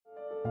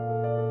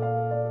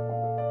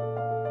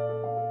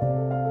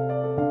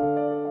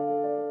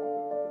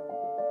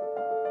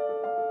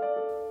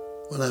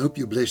Well, I hope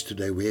you're blessed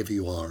today wherever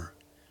you are.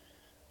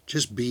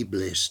 Just be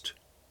blessed.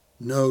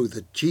 Know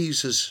that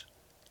Jesus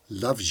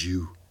loves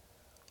you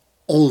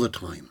all the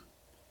time.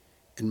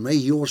 And may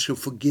He also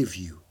forgive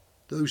you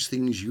those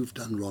things you've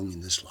done wrong in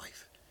this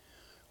life.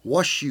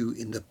 Wash you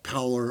in the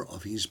power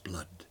of His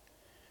blood.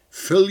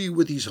 Fill you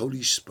with His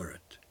Holy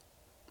Spirit.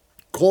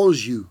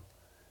 Cause you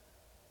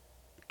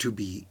to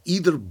be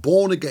either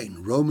born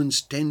again,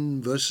 Romans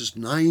 10 verses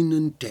 9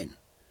 and 10.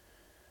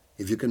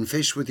 If you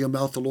confess with your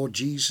mouth the Lord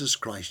Jesus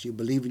Christ, you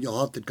believe in your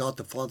heart that God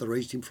the Father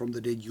raised Him from the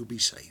dead, you'll be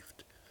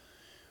saved.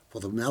 For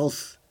the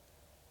mouth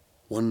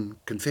one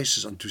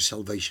confesses unto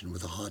salvation,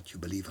 with the heart you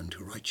believe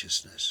unto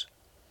righteousness.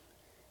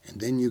 And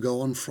then you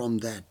go on from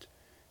that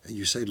and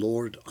you say,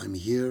 Lord, I'm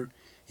here.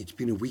 It's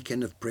been a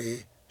weekend of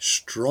prayer,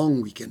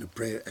 strong weekend of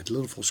prayer at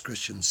Little Falls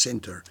Christian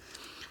Center.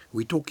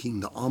 We're talking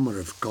the armor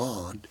of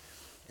God.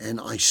 And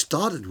I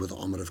started with the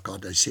armor of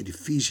God. I said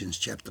Ephesians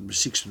chapter number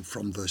 6 and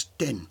from verse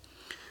 10.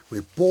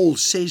 Where Paul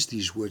says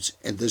these words,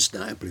 and this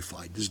now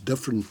amplified, this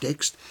different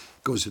text,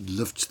 because it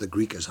lifts the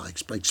Greek, as I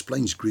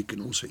explains Greek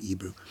and also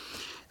Hebrew.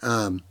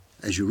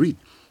 As you read,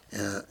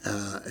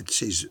 it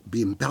says,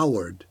 be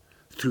empowered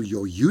through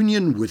your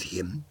union with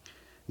Him.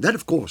 That,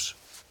 of course,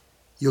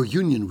 your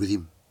union with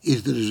Him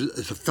is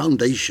the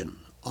foundation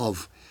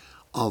of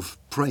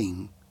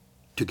praying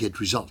to get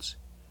results.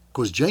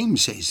 Because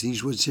James says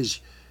these words, says,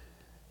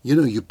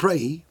 you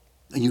pray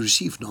and you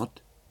receive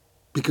not,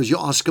 because you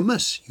ask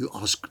amiss, you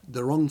ask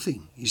the wrong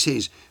thing. He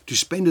says to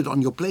spend it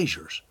on your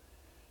pleasures.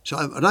 So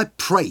when I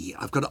pray,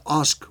 I've got to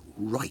ask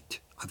right.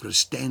 I've got to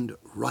stand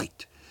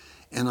right.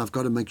 And I've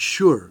got to make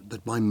sure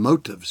that my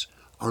motives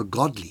are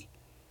godly.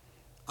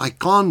 I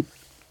want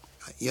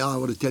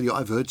to tell you,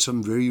 I've heard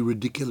some very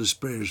ridiculous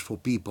prayers for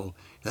people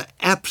that are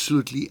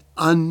absolutely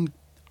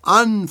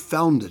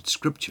unfounded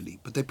scripturally,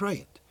 but they pray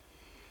it.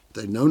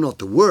 They know not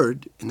the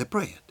word and they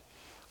pray it.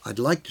 I'd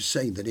like to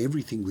say that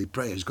everything we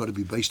pray has got to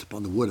be based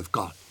upon the Word of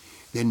God.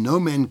 Then no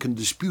man can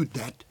dispute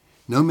that.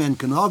 No man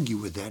can argue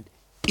with that.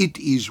 It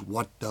is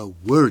what the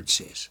Word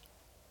says.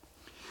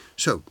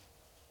 So,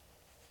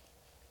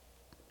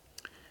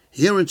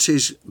 here it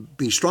says,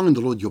 be strong in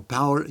the Lord, your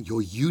power,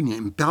 your union,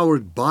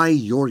 empowered by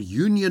your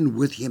union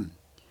with Him.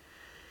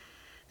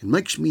 It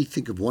makes me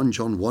think of 1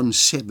 John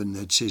 1:7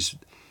 that says,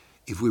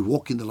 if we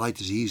walk in the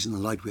light as He is in the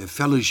light, we have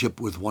fellowship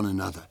with one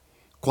another.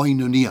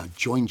 Koinonia,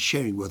 joint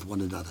sharing with one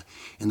another.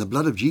 And the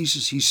blood of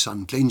Jesus, His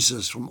Son, cleanses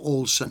us from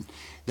all sin.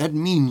 That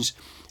means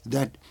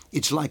that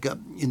it's like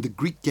in the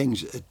Greek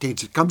text,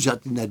 it comes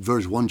out in that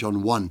verse 1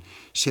 John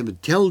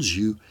 1:7, tells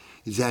you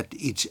that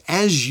it's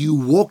as you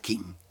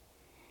walking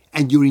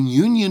and you're in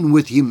union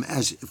with Him,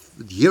 as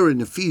here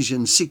in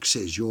Ephesians 6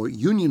 says, your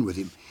union with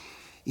Him.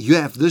 You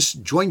have this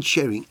joint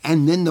sharing,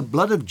 and then the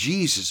blood of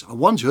Jesus. I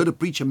once heard a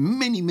preacher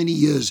many, many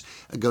years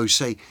ago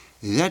say,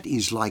 that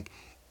is like,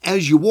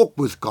 as you walk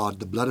with God,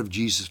 the blood of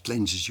Jesus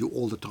cleanses you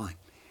all the time.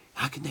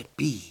 How can that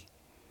be?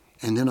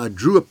 And then I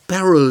drew a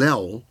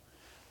parallel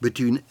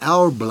between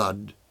our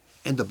blood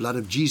and the blood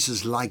of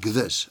Jesus like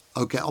this.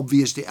 Okay,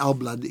 obviously our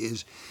blood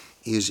is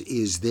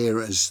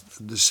there as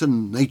the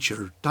sin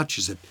nature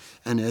touches it,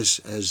 and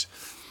as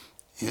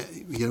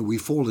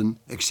we've fallen,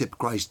 except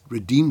Christ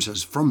redeems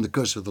us from the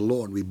curse of the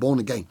law, and we're born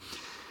again.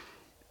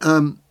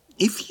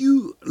 If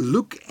you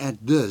look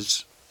at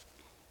this,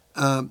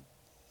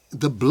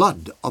 the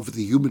blood of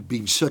the human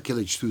being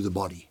circulates through the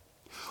body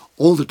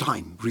all the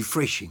time,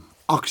 refreshing,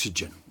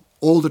 oxygen,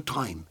 all the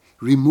time,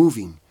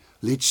 removing,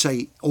 let's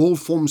say, all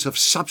forms of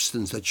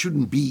substance that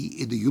shouldn't be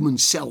in the human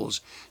cells,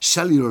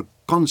 cellular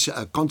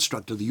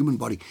construct of the human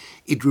body.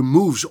 It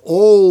removes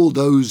all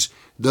those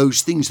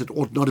things that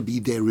ought not to be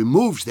there,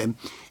 removes them,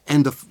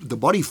 and the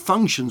body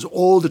functions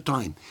all the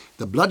time.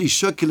 The blood is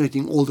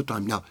circulating all the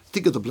time. Now,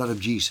 think of the blood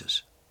of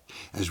Jesus.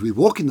 As we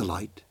walk in the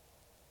light,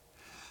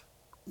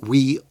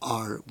 we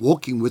are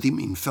walking with Him,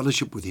 in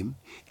fellowship with Him,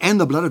 and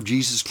the blood of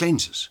Jesus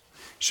cleanses.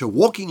 So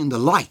walking in the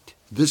light,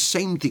 this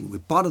same thing, we're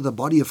part of the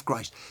body of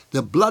Christ.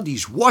 The blood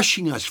is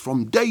washing us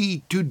from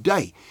day to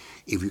day.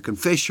 If you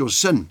confess your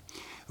sin,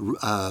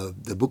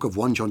 the book of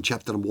 1 John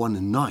chapter 1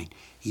 and 9,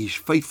 He is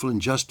faithful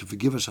and just to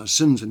forgive us our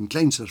sins and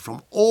cleanse us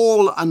from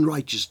all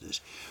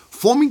unrighteousness,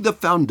 forming the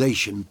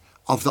foundation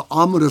of the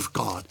armor of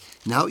God.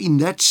 Now in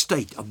that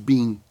state of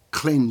being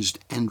cleansed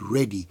and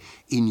ready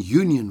in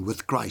union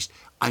with Christ,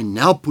 I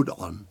now put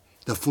on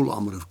the full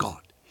armor of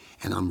God,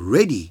 and I'm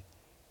ready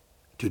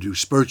to do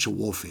spiritual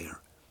warfare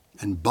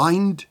and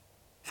bind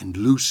and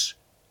loose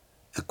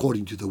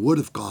according to the word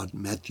of God,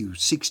 Matthew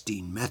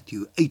 16,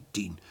 Matthew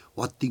 18.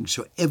 What things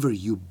soever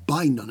you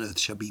bind on earth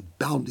shall be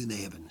bound in the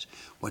heavens.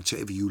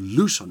 Whatsoever you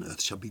loose on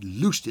earth shall be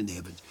loosed in the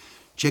heavens.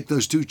 Check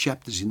those two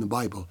chapters in the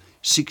Bible,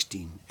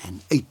 16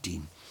 and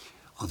 18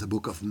 of the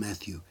book of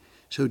Matthew.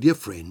 So, dear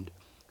friend,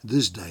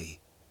 this day,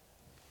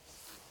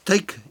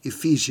 take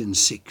Ephesians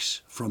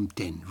 6 from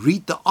 10.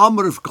 Read the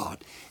armor of God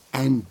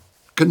and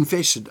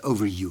confess it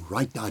over you.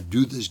 Right now,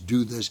 do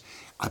this.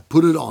 I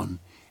put it on,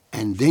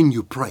 and then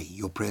you pray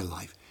your prayer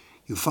life.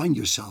 You find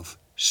yourself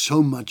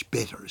so much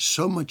better,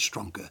 so much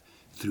stronger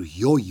through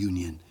your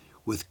union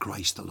with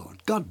Christ the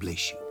Lord. God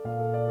bless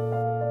you.